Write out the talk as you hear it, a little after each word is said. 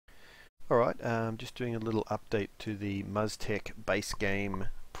Alright, just doing a little update to the MUZTEK base game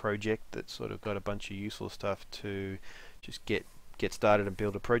project that's sort of got a bunch of useful stuff to just get started and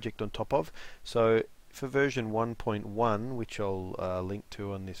build a project on top of. So for version 1.1, which I'll link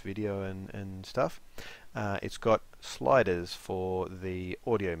to on this video and stuff, it's got sliders for the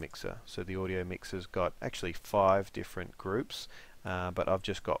audio mixer. So the audio mixer's got actually 5 different groups, but I've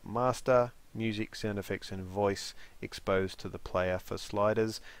just got master, music, sound effects and voice exposed to the player for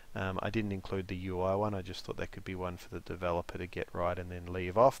sliders. I didn't include the UI one, I just thought that could be one for the developer to get right and then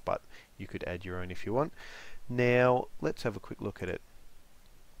leave off, but you could add your own if you want. Now let's have a quick look at it.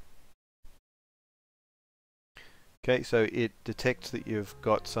 Okay, so it detects that you've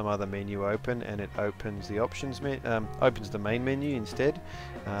got some other menu open and it opens the options opens the main menu instead,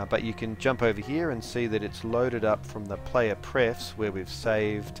 but you can jump over here and see that it's loaded up from the PlayerPrefs where we've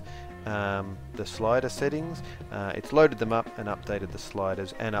saved the slider settings. It's loaded them up and updated the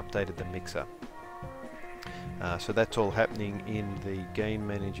sliders and updated the mixer. So that's all happening in the game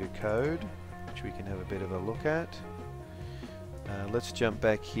manager code, which we can have a bit of a look at. Let's jump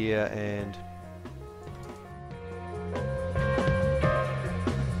back here and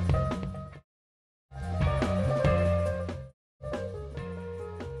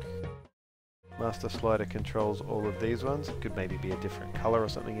master slider controls all of these ones. It could maybe be a different color or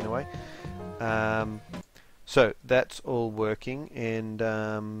something in a way. So that's all working, and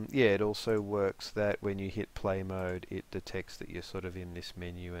yeah, it also works that when you hit play mode it detects that you're sort of in this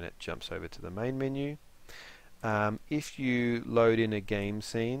menu and it jumps over to the main menu. If you load in a game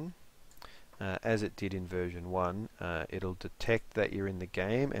scene, as it did in version 1, it'll detect that you're in the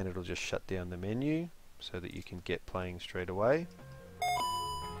game and it'll just shut down the menu so that you can get playing straight away.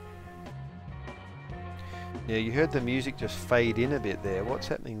 Now you heard the music just fade in a bit there. What's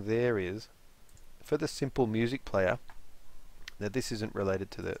happening there is, for the simple music player, now this isn't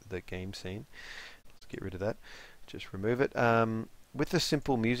related to the game scene, let's get rid of that, just remove it. With the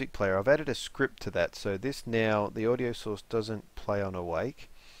simple music player I've added a script to that, so this now, the audio source doesn't play on awake.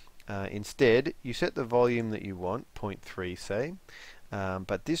 Instead you set the volume that you want, 0.3 say,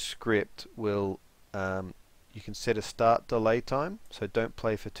 but this script will you can set a start delay time, so don't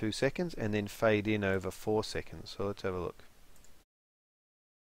play for 2 seconds, and then fade in over 4 seconds. So let's have a look.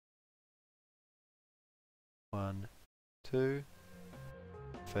 1, 2,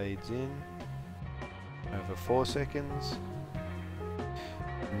 fades in over 4 seconds.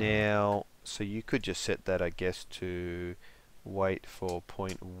 Now, so you could just set that, I guess, to wait for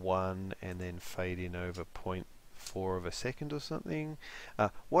 0.1 and then fade in over 0.4 of a second or something.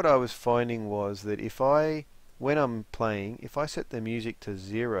 What I was finding was that when I'm playing, if I set the music to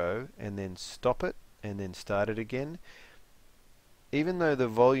 0 and then stop it and then start it again, even though the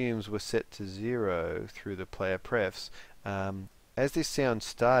volumes were set to 0 through the PlayerPrefs, as this sound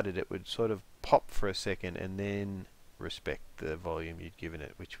started it would sort of pop for a second and then respect the volume you'd given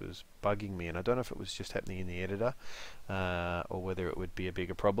it, which was bugging me, and I don't know if it was just happening in the editor or whether it would be a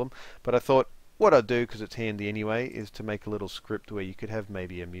bigger problem, but I thought what I'd do, because it's handy anyway, is to make a little script where you could have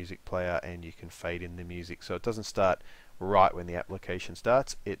maybe a music player and you can fade in the music, so it doesn't start right when the application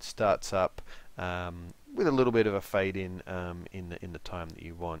starts. It starts up with a little bit of a fade in the time that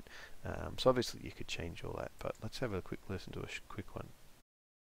you want. So obviously you could change all that, but let's have a quick listen to a quick one.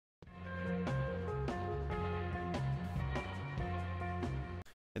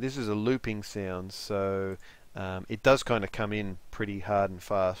 This is a looping sound, so it does kind of come in pretty hard and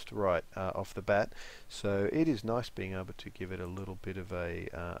fast right off the bat, so it is nice being able to give it a little bit of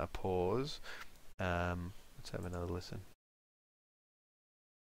a pause. Let's have another listen.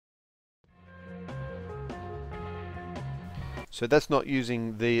 So that's not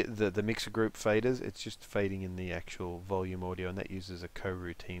using the mixer group faders, it's just fading in the actual volume audio, and that uses a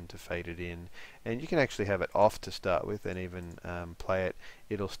coroutine to fade it in. And you can actually have it off to start with and even play it.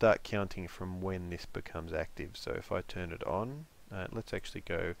 It'll start counting from when this becomes active. So if I turn it on, let's actually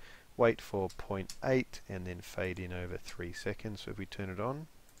go wait for 0.8 and then fade in over 3 seconds. So if we turn it on,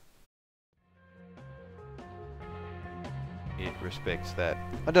 it respects that.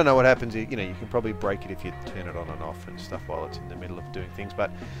 I don't know what happens, you know, you can probably break it if you turn it on and off and stuff while it's in the middle of doing things, but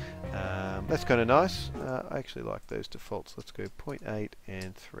that's kind of nice. I actually like those defaults. Let's go 0.8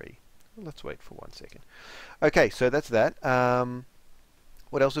 and 3. Let's wait for 1 second. Okay, so that's that.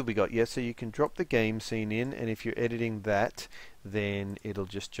 What else have we got? Yeah, so you can drop the game scene in, and if you're editing that, then it'll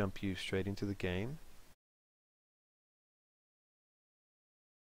just jump you straight into the game.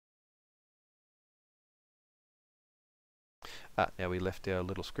 Now we left our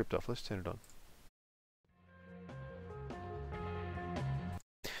little script off. Let's turn it on.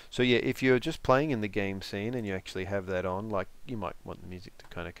 So yeah, if you're just playing in the game scene and you actually have that on, like you might want the music to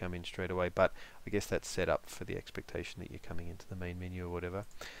kind of come in straight away, but I guess that's set up for the expectation that you're coming into the main menu or whatever.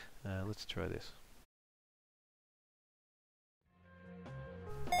 Let's try this.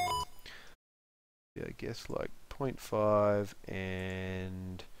 Yeah, I guess like 0.5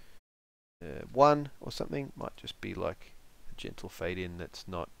 and 1 or something might just be like a gentle fade in that's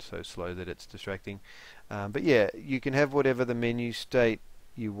not so slow that it's distracting. But yeah, you can have whatever the menu state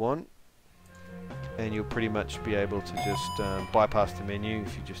you want, and you'll pretty much be able to just bypass the menu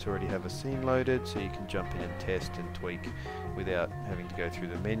if you just already have a scene loaded, so you can jump in and test and tweak without having to go through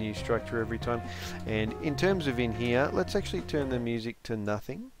the menu structure every time. And in terms of in here, let's actually turn the music to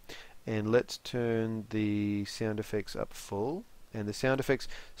nothing, and let's turn the sound effects up full. And the sound effects,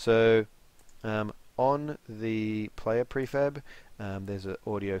 so on the player prefab, there's an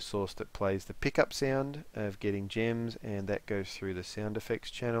audio source that plays the pickup sound of getting gems, and that goes through the sound effects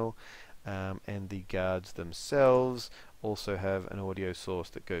channel. And the guards themselves also have an audio source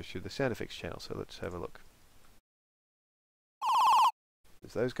that goes through the sound effects channel. So let's have a look.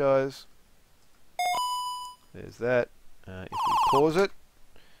 There's those guys. There's that. If we pause it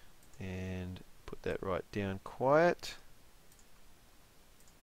and put that right down quiet,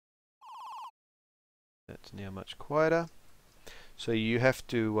 that's now much quieter. So you have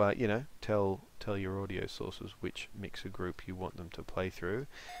to, you know, tell your audio sources which mixer group you want them to play through,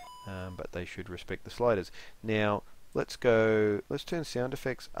 but they should respect the sliders. Now let's turn sound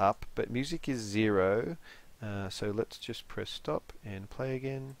effects up, but music is 0. So let's just press stop and play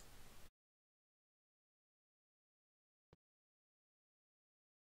again.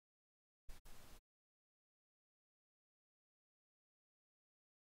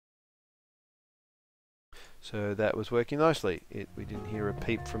 So that was working nicely. We didn't hear a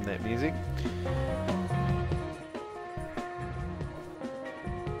peep from that music.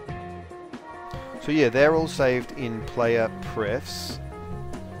 So yeah, they're all saved in PlayerPrefs.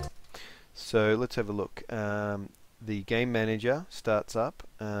 So let's have a look. The game manager starts up.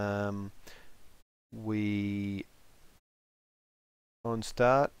 On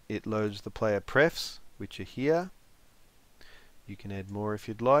start, it loads the PlayerPrefs, which are here. You can add more if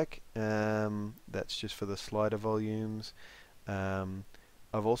you'd like. That's just for the slider volumes. I've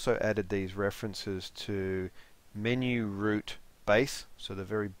also added these references to menu root base, so the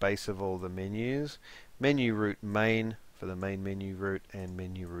very base of all the menus. Menu root main for the main menu root, and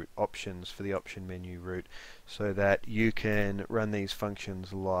menu root options for the option menu root, so that you can run these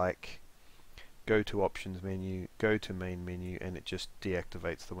functions like go to options menu, go to main menu, and it just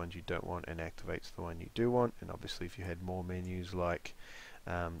deactivates the ones you don't want and activates the one you do want. And obviously if you had more menus like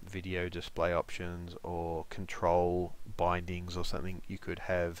video display options or control bindings or something, you could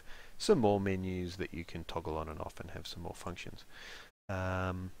have some more menus that you can toggle on and off and have some more functions.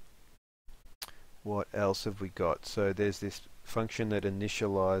 What else have we got? So there's this function that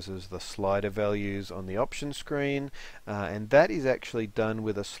initializes the slider values on the option screen, and that is actually done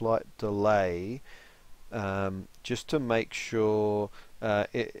with a slight delay, just to make sure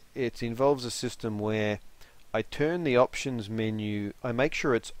it involves a system where I turn the options menu, I make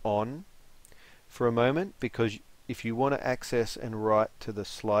sure it's on for a moment, because if you want to access and write to the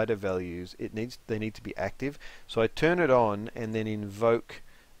slider values, they need to be active. So I turn it on and then invoke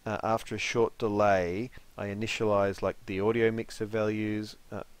after a short delay. I initialize like the audio mixer values.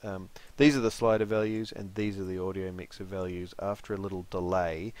 These are the slider values and these are the audio mixer values after a little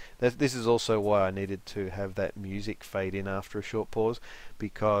delay. This is also why I needed to have that music fade in after a short pause,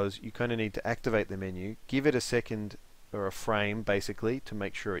 because you kind of need to activate the menu, give it a second or a frame basically to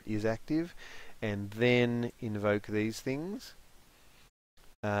make sure it is active, and then invoke these things.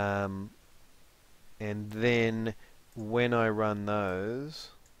 And then when I run those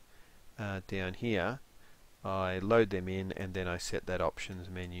down here, I load them in, and then I set that options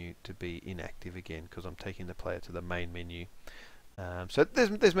menu to be inactive again, because I'm taking the player to the main menu. So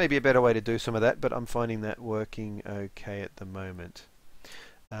there's maybe a better way to do some of that, but I'm finding that working okay at the moment.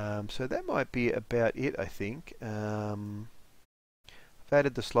 So that might be about it, I think. I've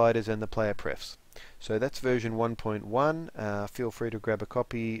added the sliders and the player prefs. So that's version 1.1. Feel free to grab a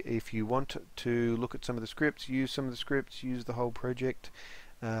copy if you want to look at some of the scripts, use some of the scripts, use the whole project,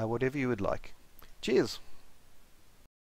 whatever you would like. Cheers!